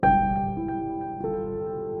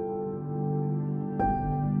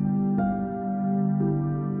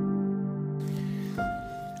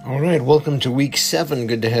All right, welcome to week 7.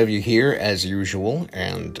 Good to have you here as usual.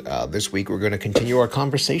 And this week we're going to continue our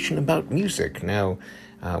conversation about music. Now,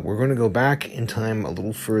 we're going to go back in time a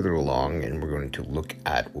little further along, and we're going to look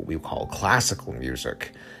at what we call classical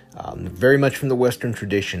music. Very much from the Western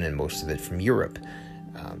tradition and most of it from Europe.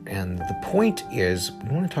 And the point is,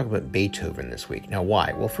 we want to talk about Beethoven this week. Now,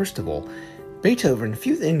 why? Well, first of all, Beethoven, a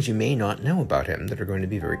few things you may not know about him that are going to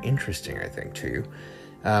be very interesting, I think, to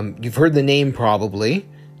you. You've heard the name probably.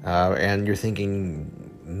 And you're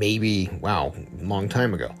thinking, maybe, wow, long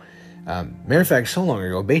time ago. Matter of fact, so long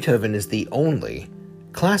ago, Beethoven is the only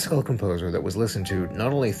classical composer that was listened to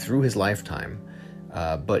not only through his lifetime,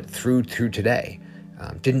 but through today.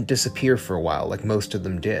 Didn't disappear for a while like most of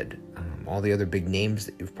them did. All the other big names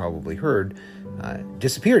that you've probably heard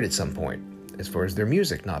disappeared at some point, as far as their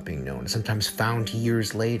music not being known, sometimes found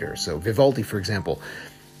years later. So Vivaldi, for example,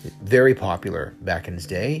 very popular back in his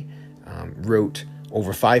day, wrote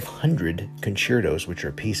over 500 concertos, which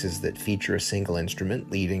are pieces that feature a single instrument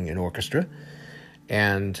leading an orchestra,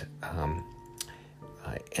 and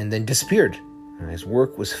then disappeared. His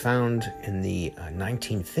work was found in the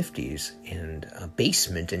 1950s in a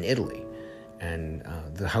basement in Italy, and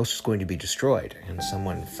the house was going to be destroyed, and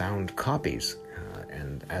someone found copies,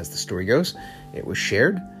 and as the story goes, it was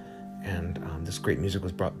shared, and this great music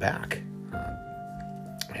was brought back,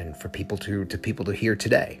 and for people to hear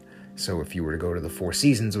today. So if you were to go to the Four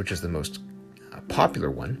Seasons, which is the most popular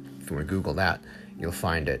one, if you want to Google that, you'll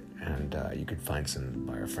find it, and you could find some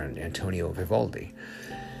by our friend Antonio Vivaldi.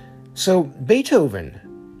 So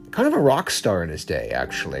Beethoven, kind of a rock star in his day,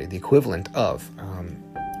 actually, the equivalent of. I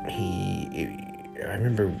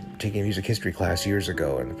remember taking a music history class years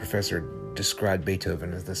ago, and the professor described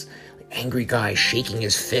Beethoven as this angry guy shaking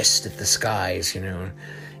his fist at the skies. You know,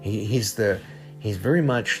 he's very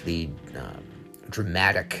much the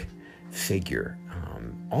dramatic figure,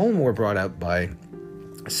 all more brought out by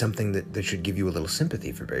something that should give you a little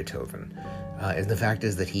sympathy for Beethoven, and the fact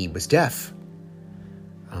is that he was deaf.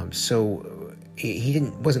 So he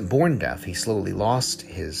wasn't born deaf. He slowly lost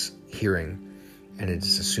his hearing, and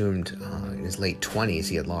it's assumed in his late 20s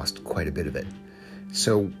he had lost quite a bit of it.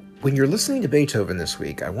 So when you're listening to Beethoven this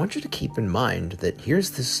week, I want you to keep in mind that here's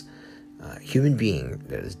this human being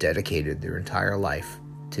that has dedicated their entire life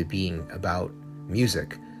to being about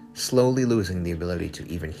music, slowly losing the ability to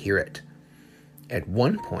even hear it. At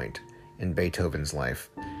one point in Beethoven's life,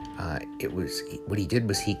 what he did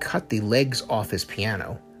was he cut the legs off his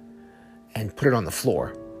piano and put it on the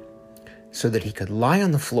floor so that he could lie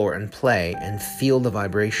on the floor and play and feel the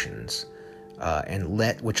vibrations,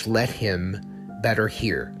 which let him better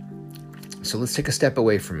hear. So let's take a step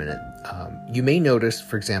away for a minute. You may notice,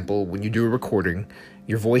 for example, when you do a recording,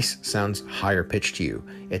 your voice sounds higher pitched to you.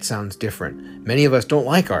 It sounds different. Many of us don't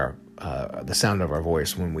like the sound of our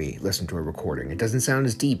voice when we listen to a recording. It doesn't sound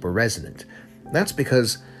as deep or resonant. That's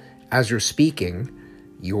because as you're speaking,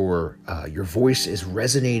 your voice is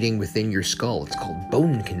resonating within your skull. It's called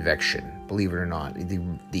bone convection, believe it or not.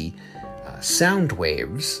 The sound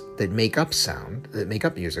waves that make up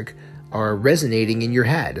music, are resonating in your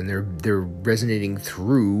head, and they're resonating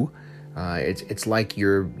through. It's like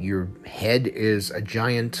your head is a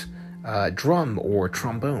giant drum or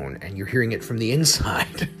trombone, and you're hearing it from the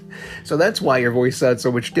inside. So that's why your voice sounds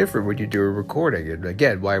so much different when you do a recording. And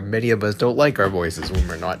again, why many of us don't like our voices when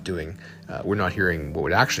we're not hearing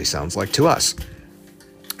what it actually sounds like to us.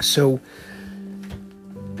 So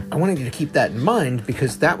I wanted you to keep that in mind,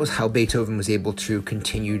 because that was how Beethoven was able to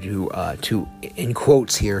continue to in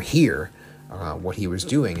quotes here, hear what he was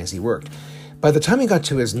doing as he worked. By the time he got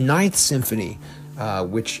to his 9th symphony,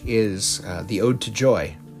 which is the Ode to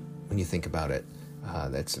Joy, when you think about it,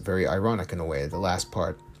 that's very ironic in a way. The last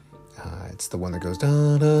part, it's the one that goes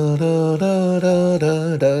da da da da da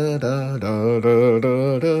da da da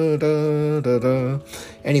da da da.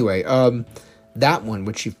 Anyway, that one,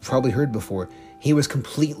 which you've probably heard before, he was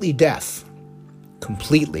completely deaf,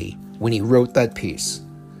 when he wrote that piece.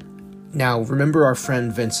 Now, remember our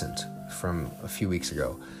friend Vincent from a few weeks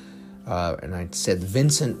ago, and I said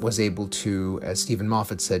Vincent was able to, as Stephen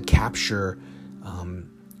Moffat said, capture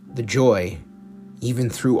the joy even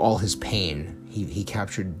through all his pain. He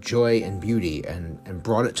captured joy and beauty and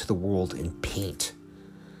brought it to the world in paint.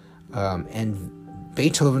 And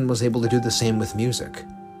Beethoven was able to do the same with music,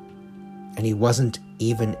 and he wasn't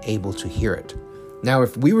even able to hear it. Now,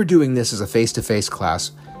 if we were doing this as a face-to-face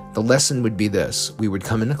class, the lesson would be this. We would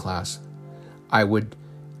come into class, I would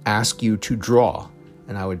ask you to draw,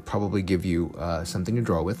 and I would probably give you something to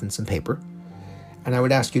draw with and some paper, and I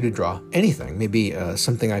would ask you to draw anything, maybe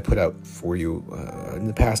something I put out for you. In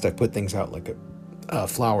the past, I've put things out like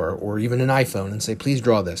flower or even an iPhone and say, please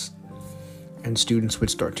draw this. And students would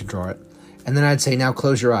start to draw it. And then I'd say, now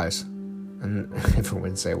close your eyes. And everyone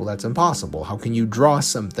would say, well, that's impossible. How can you draw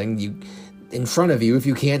something in front of you if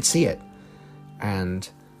you can't see it? And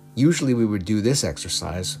usually we would do this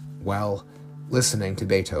exercise while listening to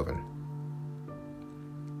Beethoven.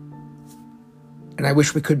 And I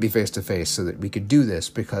wish we could be face-to-face so that we could do this,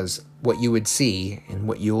 because what you would see, and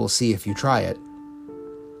what you will see if you try it,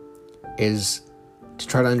 is to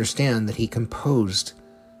try to understand that he composed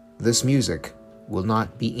this music while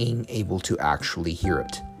not being able to actually hear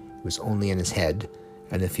it. It was only in his head,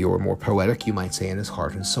 and if you were more poetic, you might say in his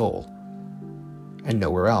heart and soul, and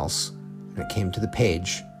nowhere else. And it came to the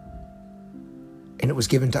page, and it was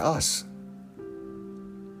given to us.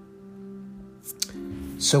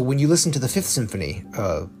 So when you listen to the Fifth Symphony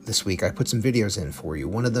this week, I put some videos in for you.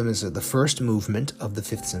 One of them is the first movement of the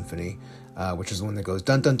Fifth Symphony, which is the one that goes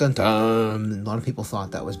dun dun dun dun. And a lot of people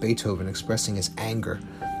thought that was Beethoven expressing his anger,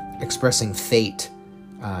 expressing fate,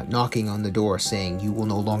 knocking on the door saying, you will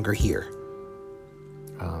no longer hear.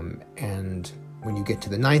 And when you get to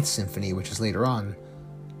the Ninth Symphony, which is later on,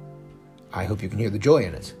 I hope you can hear the joy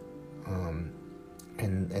in it.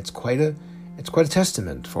 And it's quite a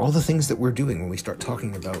testament for all the things that we're doing when we start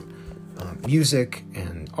talking about music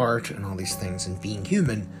and art and all these things and being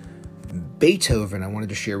human. Beethoven, I wanted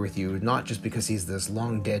to share with you, not just because he's this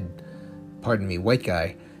long dead, white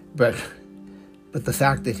guy, but the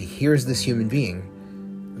fact that here's this human being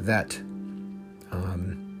that,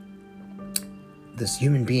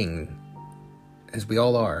 as we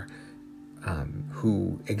all are,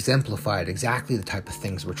 who exemplified exactly the type of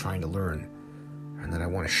things we're trying to learn, and that I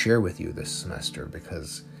want to share with you this semester,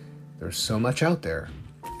 because there's so much out there.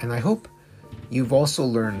 And I hope you've also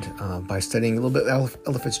learned by studying a little bit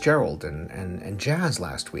Ella Fitzgerald and jazz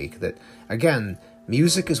last week that, again,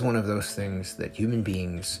 music is one of those things that human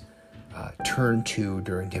beings turn to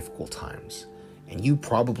during difficult times. And you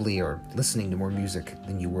probably are listening to more music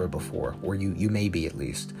than you were before, or you may be at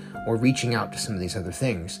least, or reaching out to some of these other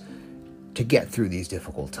things to get through these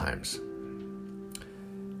difficult times.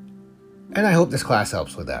 And I hope this class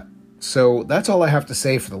helps with that. So that's all I have to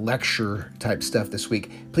say for the lecture type stuff this week.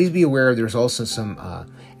 Please be aware there's also some,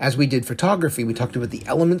 as we did photography, we talked about the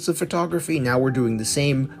elements of photography. Now we're doing the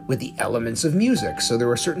same with the elements of music. So there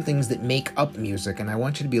are certain things that make up music, and I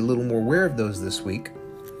want you to be a little more aware of those this week.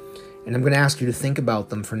 And I'm going to ask you to think about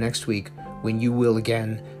them for next week when you will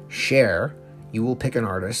again share. You will pick an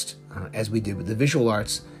artist, as we did with the visual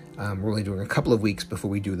arts. We're only doing a couple of weeks before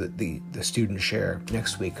we do the student share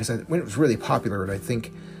next week, because when it was really popular, and I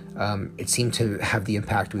think it seemed to have the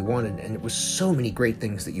impact we wanted, and it was so many great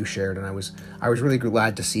things that you shared, and I was really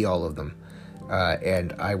glad to see all of them,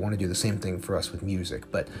 and I want to do the same thing for us with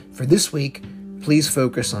music. But for this week, please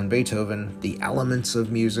focus on Beethoven, the elements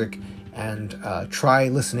of music, and try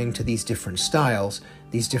listening to these different styles,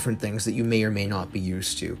 these different things that you may or may not be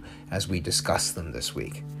used to as we discuss them this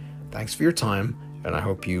week. Thanks for your time. And I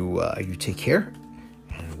hope you take care,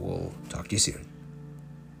 and we'll talk to you soon.